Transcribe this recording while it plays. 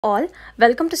All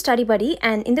welcome to Study Buddy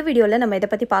and in the video la நம்ம எதை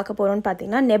பத்தி பார்க்க போறோம்னு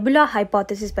பாத்தீங்கன்னா nebula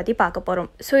hypothesis பத்தி பார்க்க போறோம்.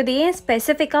 So இது ஏன்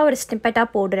ஸ்பெசிஃபிக்கா ஒரு ஸ்னிப்பெட்டா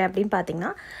போடுறேன் அப்படினு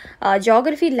பாத்தீங்கன்னா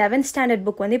geography 11th standard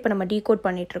book வந்து இப்போ நம்ம டீகோட்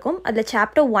பண்ணிட்டு இருக்கோம். அதுல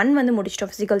chapter 1 வந்து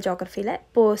முடிச்சிட்டோம் physical geographyல.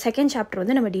 இப்போ செகண்ட் சாப்டர்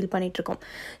வந்து நம்ம டீல் பண்ணிட்டு இருக்கோம்.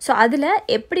 So அதுல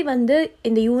எப்படி வந்து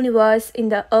இந்த யூனிவர்ஸ்,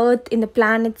 இந்த earth, இந்த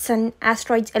planets and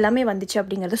asteroids எல்லாமே வந்துச்சு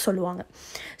அப்படிங்கறத சொல்லுவாங்க.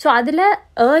 So அதுல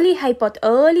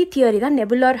early theory தான்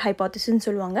nebular hypothesis னு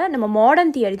சொல்லுவாங்க. நம்ம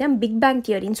modern theory தான் big bang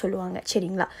theory சொல்லுவாங்க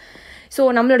சரிங்களா. ஸோ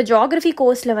நம்மளோட ஜியாகிரஃபி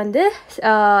கோர்ஸில் வந்து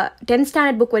 10th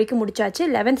ஸ்டாண்டர்ட் புக் வரைக்கும் முடிச்சாச்சு,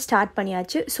 11th ஸ்டார்ட்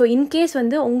பண்ணியாச்சு. ஸோ இன்கேஸ்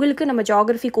வந்து உங்களுக்கு நம்ம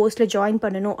ஜியாகிரஃபி கோர்ஸில் ஜாயின்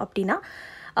பண்ணணும் அப்படின்னா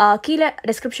கீழே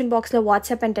டிஸ்கிரிப்ஷன் பாக்ஸில்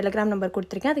வாட்ஸ்அப் அண்ட் டெலிகிராம் நம்பர்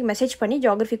கொடுத்துருக்கேன். அதுக்கு மெசேஜ் பண்ணி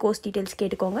ஜியாகிரஃபி கோர்ஸ் டீட்டெயில்ஸ்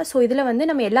கேட்டுக்கோங்க. ஸோ இதில் வந்து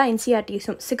நம்ம எல்லா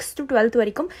NCERTஸும் 6th to 12th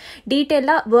வரைக்கும்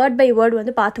டீட்டெயிலாக வேர்ட் பை வேர்ட்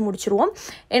வந்து பார்த்து முடிச்சிருவோம்.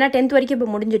 ஏன்னா 10th வரைக்கும் இப்போ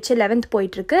முடிஞ்சிடுச்சு, 11th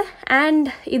போயிட்டுருக்கு. அண்ட்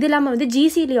இது இல்லாமல் வந்து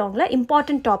GCலியோங்கில்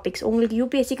இம்பார்ட்டன்ட் டாபிக்ஸ், உங்களுக்கு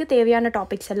UPSCக்கு தேவையான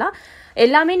டாபிக்ஸ்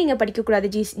எல்லாமே நீங்கள் படிக்கக்கூடாது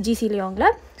GCலியோங்கில்.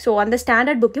 ஸோ அந்த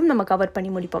ஸ்டாண்டர்ட் புக்கையும் நம்ம கவர் பண்ணி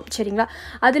முடிப்போம் சரிங்களா.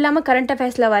 அது இல்லாமல் கரண்ட்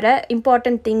அஃபேர்ஸில் வர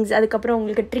இம்பார்ட்டன்ட் திங்ஸ், அதுக்கப்புறம்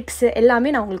உங்களுக்கு ட்ரிக்ஸ் எல்லாமே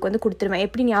நான் உங்களுக்கு வந்து கொடுத்துருவேன்,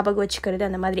 எப்படி ஞாபகம் வச்சுக்கிறது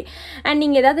அந்த மாதிரி. அண்ட்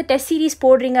நீங்கள் ஏதாவது டெஸ்ட் சீரிஸ்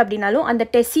போடுறீங்க அப்படின்னாலும் அந்த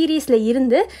டெஸ்ட் சீரீஸில்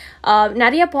இருந்து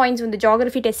நிறைய பாயிண்ட்ஸ் வந்து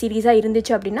ஜியாகிரஃபி டெஸ்ட் சீரீஸாக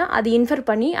இருந்துச்சு அப்படின்னா அது இன்ஃபர்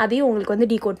பண்ணி அதையும் உங்களுக்கு வந்து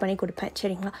டீகோட் பண்ணி கொடுப்பேன்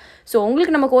சரிங்களா. ஸோ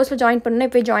உங்களுக்கு நம்ம கோர்ஸில் ஜாயின் பண்ணணும்னா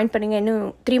இப்போ ஜாயின் பண்ணுங்க, இன்னும்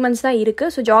 3 months தான்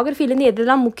இருக்குது. ஸோ ஜியாகிரஃபிலேருந்து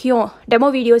எதெல்லாம் முக்கியம்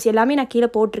டெமோ வீடியோஸ் எல்லாமே நான்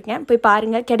கீழே போட்டிருக்கேன், போய்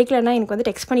பாருங்கள். கிடைக்கலன்னா எனக்கு வந்து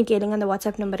டெக்ஸ்ட் பண்ணி கேளுங்க, அந்த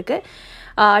வாட்ஸ்அப் நம்பருக்கு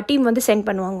டீம் வந்து சென்ட்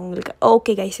பண்ணுவாங்க உங்களுக்கு.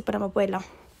 ஓகே கைஸ், இப்போ நம்ம போயிடலாம்.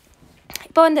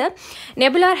 இப்போ வந்து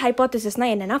நெபுலார்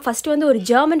ஹைப்போதசிஸ்னால் என்னென்னா, ஃபஸ்ட்டு வந்து ஒரு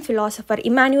ஜெர்மன் ஃபிலாசபர்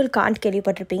இமானுவேல் காண்ட்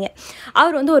கேள்விப்பட்டிருப்பீங்க.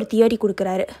 அவர் வந்து ஒரு தியரி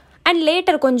கொடுக்குறாரு. அண்ட்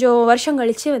லேட்டர் கொஞ்சம் வருஷம்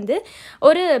கழித்து வந்து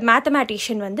ஒரு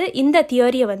மேத்தமேட்டிஷியன் வந்து இந்த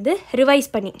தியரியை வந்து ரிவைஸ்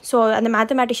பண்ணி, ஸோ அந்த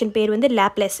மேத்தமேட்டிஷியன் பேர் வந்து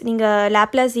லாப்லேஸ். நீங்கள்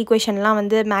லாப்லேஸ் ஈக்குவேஷன்லாம்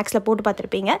வந்து மேக்ஸில் போட்டு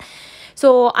பார்த்துருப்பீங்க. ஸோ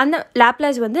அந்த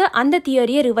லாப்லேஸ் வந்து அந்த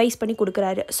தியரியை ரிவைஸ் பண்ணி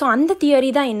கொடுக்குறாரு. ஸோ அந்த தியரி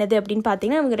தான் என்னது அப்படின்னு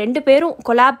பார்த்தீங்கன்னா, இவங்க 2 பேரும்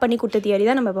கொலாப் பண்ணி கொடுத்த தியரி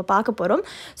தான் நம்ம இப்போ பார்க்க போகிறோம்.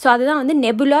 ஸோ அதுதான் வந்து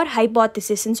நெபுலார்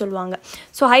ஹைப்போதசிஸ்ன்னு சொல்லுவாங்க.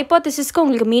 ஸோ ஹைப்போதசிஸ்க்கு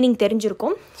உங்களுக்கு மீனிங்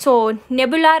தெரிஞ்சிருக்கும். ஸோ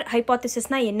நெபுலார்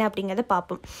ஹைப்போதசிஸ்னால் என்ன அப்படிங்கிறத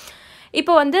பார்ப்போம்.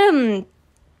 இப்போ வந்து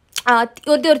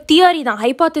ஒரு தியரி தான்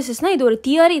ஹைப்போதசிஸ்னால், இது ஒரு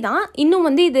தியரி தான். இன்னும்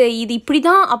வந்து இது இப்படி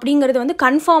தான் அப்படிங்கிறது வந்து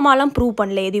கன்ஃபார்மாலாம் ப்ரூவ்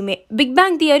பண்ணல எதுவுமே. பிக்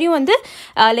பேங் தியரியும் வந்து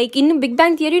இன்னும் பிக்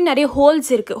பேங் தியரியும் நிறைய ஹோல்ஸ்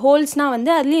இருக்குது. ஹோல்ஸ்னால்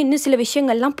வந்து அதுலேயும் இன்னும் சில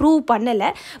விஷயங்கள்லாம் ப்ரூவ்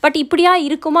பண்ணலை. பட் இப்படியா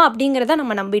இருக்குமா அப்படிங்கிறத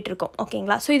நம்ம நம்பிட்டு இருக்கோம்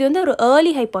ஓகேங்களா. ஸோ இது வந்து ஒரு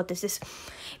ஏர்லி ஹைப்போதசிஸ்.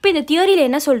 இப்போ இந்த தியரியில்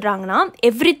என்ன சொல்கிறாங்கன்னா,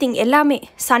 எவ்ரிதிங் எல்லாமே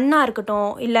சன்னாக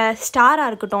இருக்கட்டும் இல்லை ஸ்டாராக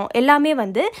இருக்கட்டும் எல்லாமே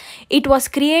வந்து it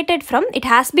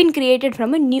has been created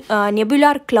from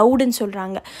நெபுலார் க்ளவுடுன்னு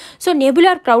சொல்கிறாங்க. ஸோ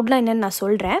நெபுலார் க்ளவுட்லாம் என்னென்னு நான்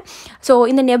சொல்கிறேன். ஸோ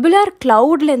இந்த நெபுலார்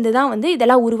க்ளவுட்லேருந்து தான் வந்து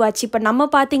இதெல்லாம் உருவாச்சு. இப்போ நம்ம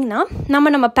பார்த்திங்கன்னா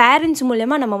நம்ம பேரண்ட்ஸ்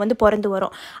மூலமா நம்ம வந்து பிறந்து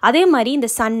வரோம். அதே மாதிரி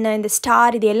இந்த சன்னு, இந்த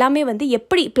ஸ்டார், இது எல்லாமே வந்து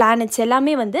எப்படி பிளானட்ஸ்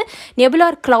எல்லாமே வந்து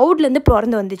நெபுலார் க்ளவுட்லேருந்து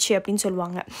பிறந்து வந்துச்சு அப்படின்னு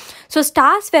சொல்லுவாங்க. ஸோ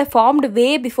ஸ்டார்ஸ் வேர் ஃபார்ம்டு வே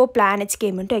before planets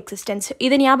game into existence.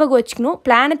 இதை ஞாபகம் வச்சுக்கணும்.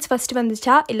 பிளானட்ஸ் ஃபஸ்ட்டு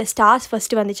வந்துச்சா இல்லை ஸ்டார்ஸ்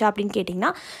ஃபஸ்ட்டு வந்துச்சா அப்படின்னு கேட்டிங்கன்னா,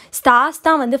 ஸ்டார்ஸ்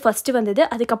தான் வந்து ஃபஸ்ட்டு வந்தது,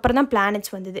 அதுக்கப்புறம் தான்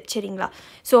பிளானட்ஸ் வந்தது சரிங்களா.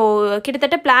 ஸோ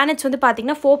கிட்டத்தட்ட பிளானட்ஸ் வந்து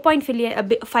பார்த்திங்கன்னா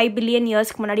 4.5 பில்லியன்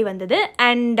இயர்ஸ்க்கு முன்னாடி வந்தது.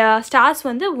 அண்ட் ஸ்டார்ஸ்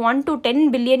வந்து 1 to 10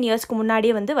 பில்லியன் இயர்ஸ்க்கு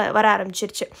முன்னாடியே வந்து வர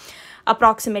ஆரம்பிச்சிருச்சு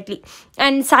approximately.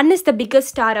 And son is the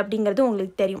biggest star அப்படிங்கிறது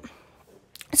உங்களுக்கு தெரியும்.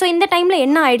 ஸோ இந்த டைமில்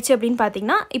என்ன ஆயிடுச்சு அப்படின்னு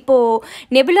பார்த்தீங்கன்னா, இப்போது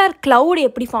நெபுலார் க்ளவுட்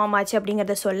எப்படி ஃபார்ம் ஆச்சு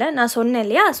அப்படிங்கிறத நான் சொன்னேன்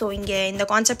இல்லையா. ஸோ இங்கே இந்த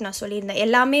கான்செப்ட் நான் சொல்லியிருந்தேன்.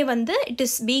 எல்லாமே வந்து it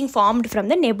is being formed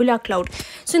from the nebula cloud.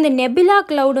 So இந்த நெபுலா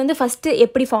க்ளவுட் வந்து ஃபஸ்ட்டு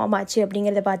எப்படி ஃபார்ம் ஆச்சு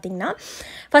அப்படிங்கிறத பார்த்தீங்கன்னா,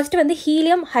 ஃபஸ்ட்டு வந்து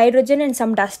helium, hydrogen and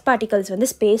some dust particles வந்து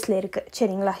ஸ்பேஸில் இருக்குது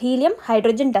சரிங்களா. Helium,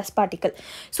 hydrogen, dust particle.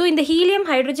 So இந்த ஹீலியம்,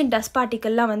 ஹைட்ரோஜன், டஸ்ட்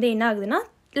பார்ட்டிக்கல்லாம் வந்து என்ன ஆகுதுன்னா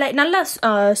நல்லா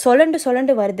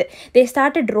சொலண்டு வருது. They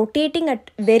started rotating at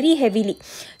very heavily.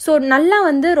 So நல்லா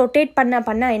வந்து ரொட்டேட்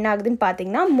பண்ண என்ன ஆகுதுன்னு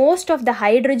பார்த்தீங்கன்னா, most of the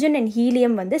hydrogen and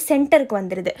helium வந்து சென்டருக்கு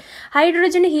வந்துடுது.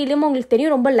 ஹைட்ரோஜன் ஹீலியம் உங்களுக்கு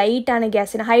தெரியும் ரொம்ப லைட்டான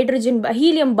கேஸ்.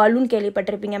 ஹீலியம் பலூன்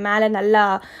கேள்விப்பட்டிருப்பீங்க, மேலே நல்லா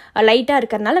லைட்டாக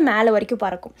இருக்கிறதுனால மேலே வரைக்கும்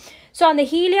பறக்கும். ஸோ அந்த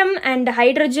ஹீலியம் அண்ட்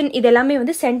ஹைட்ரோஜன் இது எல்லாமே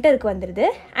வந்து சென்டருக்கு வந்துடுது.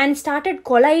 அண்ட் ஸ்டார்டட்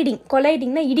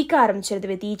கொலைடிங்னா இடிக்க ஆரம்பிச்சிருது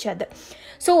வித் ஈச் அதர்.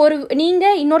 ஸோ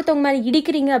நீங்கள் இன்னொருத்தவங்க மேலே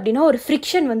இடிக்கிறீங்க அப்படின்னா ஒரு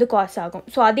ஃப்ரிக்ஷன் வந்து காஸ் ஆகும்.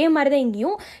 ஸோ அதே மாதிரி தான்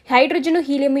இங்கேயும் ஹைட்ரோஜனும்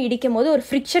ஹீலியமும் இடிக்கும் போது ஒரு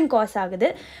ஃப்ரிக்ஷன் காஸ் ஆகுது.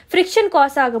 ஃப்ரிக்ஷன்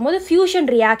காஸ் ஆகும்போது ஃபியூஷன்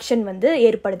ரியாக்ஷன் வந்து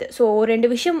ஏற்படுது. ஸோ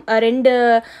 2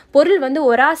 பொருள் வந்து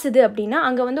ஒராசுது அப்படின்னா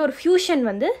அங்கே வந்து ஒரு ஃபியூஷன்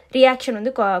வந்து ரியாக்ஷன்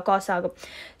வந்து காஸ் ஆகும்.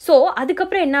 ஸோ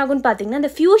அதுக்கப்புறம் என்ன ஆகும்னு பார்த்தீங்கன்னா,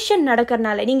 அந்த ஃபியூஷன்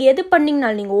நடக்கிறனால நீங்கள் எது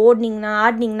பண்ணிங்கனாலும், நீங்கள்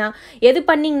ஆடினீங்கன்னா எது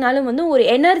பண்ணிங்கனாலும் வந்து ஒரு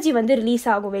எனர்ஜி வந்து ரிலீஸ்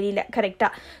ஆகும் வெளியில்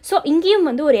கரெக்டாக. ஸோ இங்கேயும்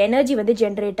வந்து ஒரு எனர்ஜி வந்து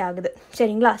ஜென்ரேட் ஆகுது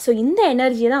சரிங்களா. ஸோ இந்த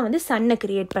எனர்ஜி தான் வந்து சன்னை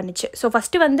கிரியேட் பண்ணிச்சு. ஸோ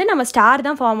ஃபஸ்ட்டு வந்து நம்ம ஸ்டார்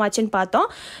தான் ஃபார்ம் ஆச்சுன்னு பார்த்தோம்.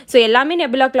 ஸோ எல்லாமே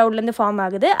நெபுலா க்ளவுட்லேருந்து ஃபார்ம்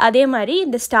ஆகுது. அதே மாதிரி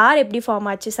இந்த ஸ்டார் எப்படி ஃபார்ம்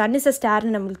ஆச்சு, சன் இஸ் அ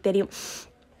ஸ்டார்னு நம்மளுக்கு தெரியும்.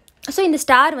 ஸோ இந்த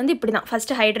ஸ்டார் வந்து இப்படி தான்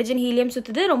ஃபஸ்ட்டு ஹைட்ரஜன் ஹீலியம்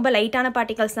சுற்றுது, ரொம்ப லைட்டான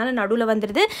பார்ட்டிகல்ஸ்னால நடுவில்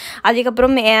வந்துடுது.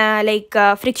 அதுக்கப்புறம் லைக்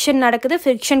ஃப்ரிக்ஷன் நடக்குது,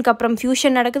 ஃப்ரிக்ஷனுக்கு அப்புறம்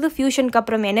ஃபியூஷன் நடக்குது, ஃபியூஷனுக்கு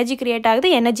அப்புறம் எனர்ஜி க்ரியேட் ஆகுது,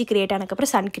 எனர்ஜி க்ரியேட்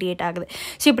ஆனதுக்கப்புறம் சன் க்ரியேட் ஆகுது.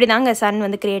 ஸோ இப்படி தாங்க சன்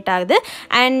வந்து க்ரியேட் ஆகுது.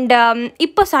 அண்ட்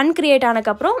இப்போ சன் க்ரியேட்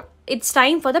ஆனதுக்கப்புறம் it's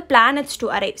time for the planets to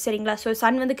arrive. சரிங்களா? ஸோ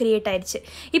சன் வந்து க்ரியேட் ஆயிடுச்சு.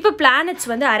 இப்போ பிளானட்ஸ்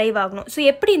வந்து அரைவ் ஆகணும். ஸோ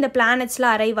எப்படி இந்த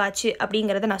பிளானட்ஸ்லாம் அரைவ் ஆச்சு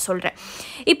அப்படிங்கிறத நான் சொல்கிறேன்.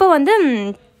 இப்போ வந்து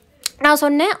நான்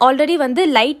சொன்னேன் ஆல்ரெடி வந்து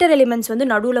லைட்டர் எலிமெண்ட்ஸ் வந்து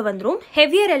நடுவில் வந்துடும்,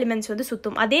 ஹெவியர் எலிமெண்ட்ஸ் வந்து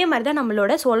சுற்றும். அதே மாதிரி தான்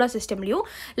நம்மளோட சோலார் சிஸ்டம்லேயும்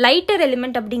லைட்டர்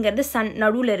எலிமெண்ட் அப்படிங்கிறது சன்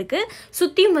நடுவில் இருக்குது,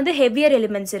 சுற்றியும் வந்து ஹெவியர்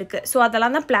எலிமெண்ட்ஸ் இருக்குது. ஸோ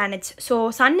அதெல்லாம் தான் planets. So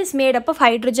Sun is made up of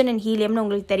hydrogen and ஹீலியம்னு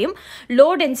உங்களுக்கு தெரியும். லோ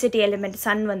டென்சிட்டி எலிமெண்ட்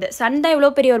சன் வந்து. சன் தான்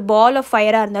எவ்வளோ பெரிய ஒரு பால் ஆஃப்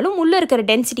ஃபயராக இருந்தாலும் உள்ளே இருக்கிற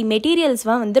டென்சிட்டி மெட்டீரியல்ஸ்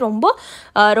வந்து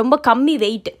ரொம்ப கம்மி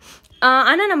வெயிட்.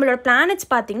 ஆனால் நம்மளோட பிளானட்ஸ்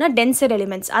பார்த்திங்கன்னா டென்சர்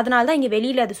எலிமெண்ட்ஸ், அதனால தான் இங்கே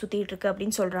வெளியில் அது சுற்றிட்டு இருக்கு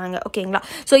அப்படின்னு சொல்கிறாங்க. ஓகேங்களா?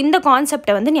 ஸோ இந்த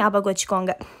கான்செப்டை வந்து ஞாபகம்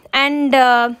வச்சுக்கோங்க. அண்ட்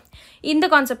இந்த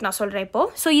கான்செப்ட் நான் சொல்கிறேன்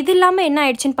இப்போது. ஸோ இது இல்லாமல் என்ன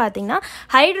ஆயிடுச்சுன்னு பார்த்தீங்கன்னா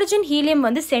ஹைட்ரஜன் ஹீலியம்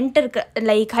வந்து சென்டருக்கு,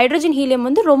 லைக் ஹைட்ரஜன் ஹீலியம்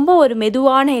வந்து ரொம்ப ஒரு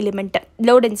மெதுவான எலிமெண்ட்டு,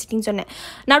 லோ டென்சிட்டின்னு சொன்னேன்,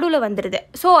 நடுவில் வந்துடுது.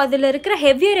 ஸோ அதில் இருக்கிற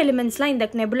ஹெவியர் எலிமெண்ட்ஸ்லாம் இந்த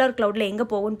நெபுலர் க்ளவுடில் எங்கே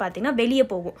போகும்னு பார்த்தீங்கன்னா வெளியே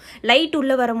போகும். லைட்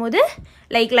உள்ளே வரும்போது,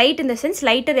 லைக் லைட் இந்த சென்ஸ்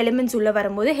லைட்டர் எலிமெண்ட்ஸ் உள்ளே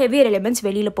வரும்போது ஹெவியர் எலிமெண்ட்ஸ்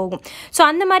வெளியில் போகும். ஸோ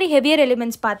அந்த மாதிரி ஹெவியர்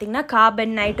எலிமெண்ட்ஸ் பார்த்தீங்கன்னா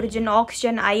carbon, nitrogen,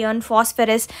 oxygen, iron,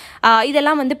 phosphorus,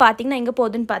 இதெல்லாம் வந்து பார்த்திங்கன்னா எங்கே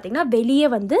போகுதுன்னு பார்த்தீங்கன்னா வெளியே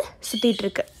வந்து சுற்றிட்டு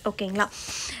இருக்கு. ஓகேங்களா?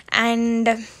 அண்ட்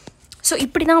ஸோ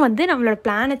இப்படி தான் வந்து நம்மளோட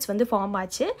பிளானட்ஸ் வந்து ஃபார்ம்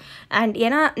ஆச்சு. அண்ட்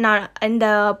ஏன்னா நான் இந்த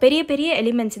பெரிய பெரிய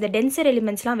எலிமெண்ட்ஸ், இந்த டென்சர்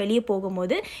எலிமெண்ட்ஸ்லாம் வெளியே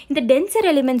போகும்போது இந்த டென்சர்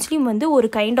எலிமெண்ட்ஸ்லேயும் வந்து ஒரு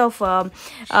கைண்ட் ஆஃப்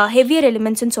ஹெவியர்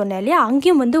எலிமெண்ட்ஸ்னு சொன்னேன் இல்லையா,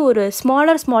 அங்கேயும் வந்து ஒரு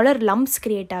ஸ்மாலர் லம்ப்ஸ்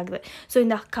க்ரியேட் ஆகுது. ஸோ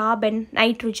இந்த கார்பன்,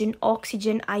 நைட்ரஜன்,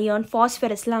 ஆக்சிஜன், அயர்ன்,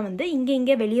 ஃபாஸ்பரஸ்லாம் வந்து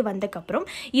இங்கே வெளியே வந்ததுக்கப்புறம்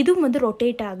இதுவும் வந்து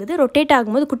ரொட்டேட் ஆகுது. ரொட்டேட்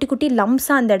ஆகும்போது குட்டி குட்டி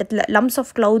லம்ப்ஸாக அந்த இடத்துல லம்ப்ஸ்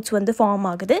ஆஃப் க்ளவுட்ஸ் வந்து ஃபார்ம்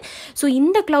ஆகுது. ஸோ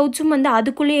இந்த க்ளவுட்ஸும் வந்து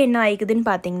அதுக்குள்ளேயே என்ன ஆகுதுன்னு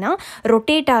பார்த்தீங்கன்னா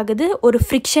ரொட்டேட் ஆகுது, ஒரு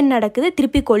ஃப்ரிக்ஷன் நடக்குது,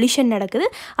 திருப்பி கொலிஷன் நடக்குது,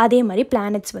 அதே மாதிரி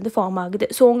பிளானட்ஸ் வந்து ஃபார்ம் ஆகுது.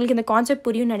 ஸோ உங்களுக்கு இந்த கான்செப்ட்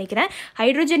புரியும்னு நினைக்கிறேன்.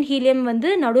 ஹைட்ரஜன் ஹீலியம் வந்து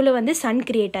நடுவில் வந்து சன்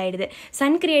கிரியேட் ஆகிடுது.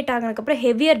 சன் கிரியேட் ஆனதுக்கப்புறம்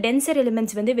ஹெவியர் டென்சர்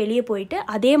எலிமெண்ட்ஸ் வந்து வெளியே போயிட்டு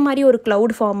அதே மாதிரி ஒரு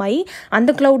க்ளவுட் ஃபார்ம் ஆகி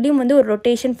அந்த க்ளவுட்லேயும் வந்து ஒரு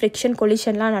ரொட்டேஷன், ஃப்ரிக்ஷன்,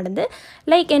 கொலிஷன்லாம் நடந்து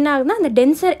லைக் என்ன ஆகுதுன்னா அந்த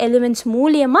டென்சர் எலிமெண்ட்ஸ்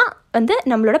மூலியமாக வந்து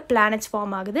நம்மளோட பிளானட்ஸ்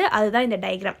ஃபார்ம் ஆகுது. அதுதான் இந்த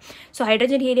டயக்ராம். ஸோ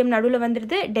ஹைட்ரஜன் ஹீலியம் நடுவில்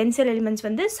வந்துடுது, டென்சர் எலிமெண்ட்ஸ்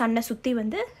வந்து சன்னை சுற்றி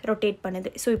வந்து ரொட்டேட் பண்ணுது.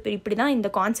 ஸோ இப்படி தான் இந்த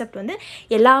கான்செப்ட் வந்து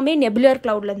எல்லாமே நெபுலர்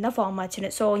க்ளவுட்லேருந்து தான் ஃபார்ம்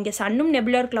ஆச்சுன்னு. ஸோ இங்கே சன்னும்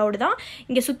நெபுலர் க்ளவுட் தான்,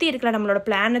 இங்கே சுற்றி இருக்கிற நம்மளோட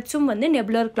பிளானட்ஸும் வந்து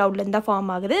நெபுலர் க்ளவுட்லேருந்து தான்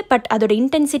ஃபார்ம் ஆகுது. பட் அதோட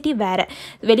இன்டென்சிட்டி வேறு.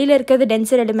 வெளியில் இருக்கிறது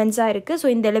டென்சர் எலிமெண்ட்ஸாக இருக்குது. ஸோ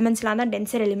இந்த எலிமெண்ட்ஸ்லாம் தான்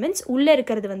டென்சர் எலிமெண்ட்ஸ். உள்ளே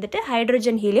இருக்கிறது வந்துட்டு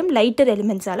ஹைட்ரஜன் ஹீலியம் லைட்டர்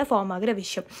எலிமெண்ட்ஸால் ஃபார்ம் ஆகிற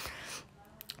விஷயம்.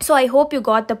 So I hope you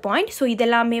got the point. So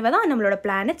இதெல்லாமே தான் நம்மளோட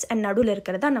பிளானட்ஸ் அண்ட் நடுவில்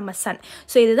இருக்கிறது தான் நம்ம சன்.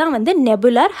 ஸோ இதுதான் வந்து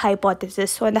நெபுலர்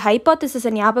ஹைபாத்திசிஸ். ஸோ அந்த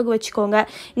ஹைபாத்திசிஸை ஞாபகம் வச்சுக்கோங்க.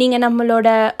 நீங்கள் நம்மளோட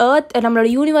நம்மளோட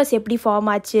யூனிவர்ஸ் எப்படி ஃபார்ம்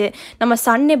ஆச்சு, நம்ம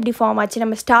சன் எப்படி ஃபார்ம் ஆச்சு,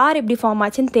 நம்ம ஸ்டார் எப்படி ஃபார்ம்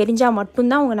ஆச்சுன்னு தெரிஞ்சால்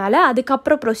மட்டும்தான் உங்களால்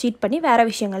அதுக்கப்புறம் ப்ரொசீட் பண்ணி வேறு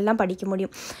விஷயங்கள்லாம் படிக்க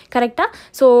முடியும். கரெக்டாக?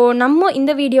 ஸோ நம்ம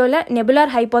இந்த வீடியோவில்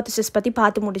நெபுலர் ஹைபாத்திசிஸ் பற்றி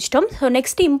பார்த்து முடிச்சிட்டோம். ஸோ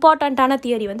நெக்ஸ்ட் இம்பார்ட்டண்ட்டான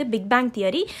தியரி வந்து பிக் பேங்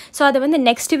தியரி. ஸோ அதை வந்து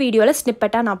நெக்ஸ்ட் வீடியோவில்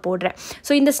ஸ்னிப்பெட்டாக நான் போடுறேன்.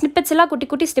 ஸோ இந்த ஸ்னிப்பெட்ஸ் எல்லாம் குட்டி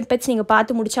குட்டி ஸ்னிப்பெட்ஸ் நீங்கள்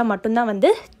பார்த்து முடித்தா மட்டும்தான் வந்து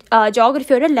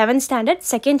ஜியாகிரஃபியோட 11th ஸ்டாண்டர்ட்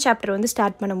செகண்ட் சாப்டர் வந்து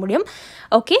ஸ்டார்ட் பண்ண முடியும்.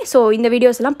 ஓகே, ஸோ இந்த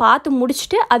வீடியோஸ் எல்லாம் பார்த்து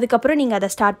முடிச்சுட்டு அதுக்கப்புறம் நீங்கள் அதை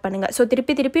ஸ்டார்ட் பண்ணுங்கள். ஸோ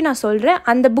திருப்பி நான் சொல்கிறேன்,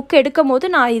 அந்த புக் எடுக்கும் போது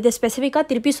நான் இதை ஸ்பெசிஃபிக்காக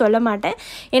திருப்பி சொல்ல மாட்டேன்.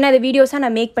 ஏன்னா அந்த வீடியோஸாக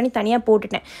நான் மேக் பண்ணி தனியாக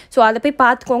போட்டுட்டேன். ஸோ அதை போய்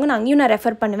பார்த்துக்கோங்க, நான் அங்கேயும் நான்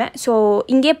ரெஃபர் பண்ணுவேன். ஸோ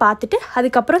இங்கே பார்த்துட்டு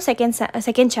அதுக்கப்புறம்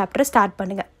செகண்ட் சாப்டர் ஸ்டார்ட்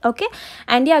பண்ணுங்கள். Okay,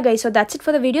 and yeah guys, so that's it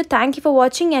for the video. Thank you for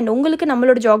வாட்சிங். அண்ட் உங்களுக்கு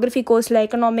நம்மளோட ஜியாகிரஃபி கோர்ஸில்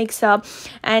economics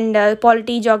and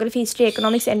polity, geography, history,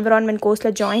 economics, environment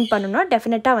கோர்ஸில் ஜாயின் பண்ணணும்னா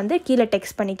டெஃபினட்டாக வந்து கீழே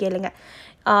டெக்ஸ்ட் பண்ணி கேளுங்க.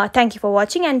 தேங்க்யூ ஃபார்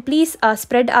வாட்சிங் and please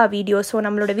spread R videos. So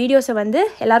நம்மளோட வீடியோஸை வந்து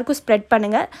எல்லாருக்கும் ஸ்ப்ரெட்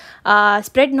பண்ணுங்கள்.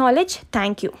 Spread knowledge.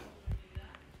 தேங்க்யூ.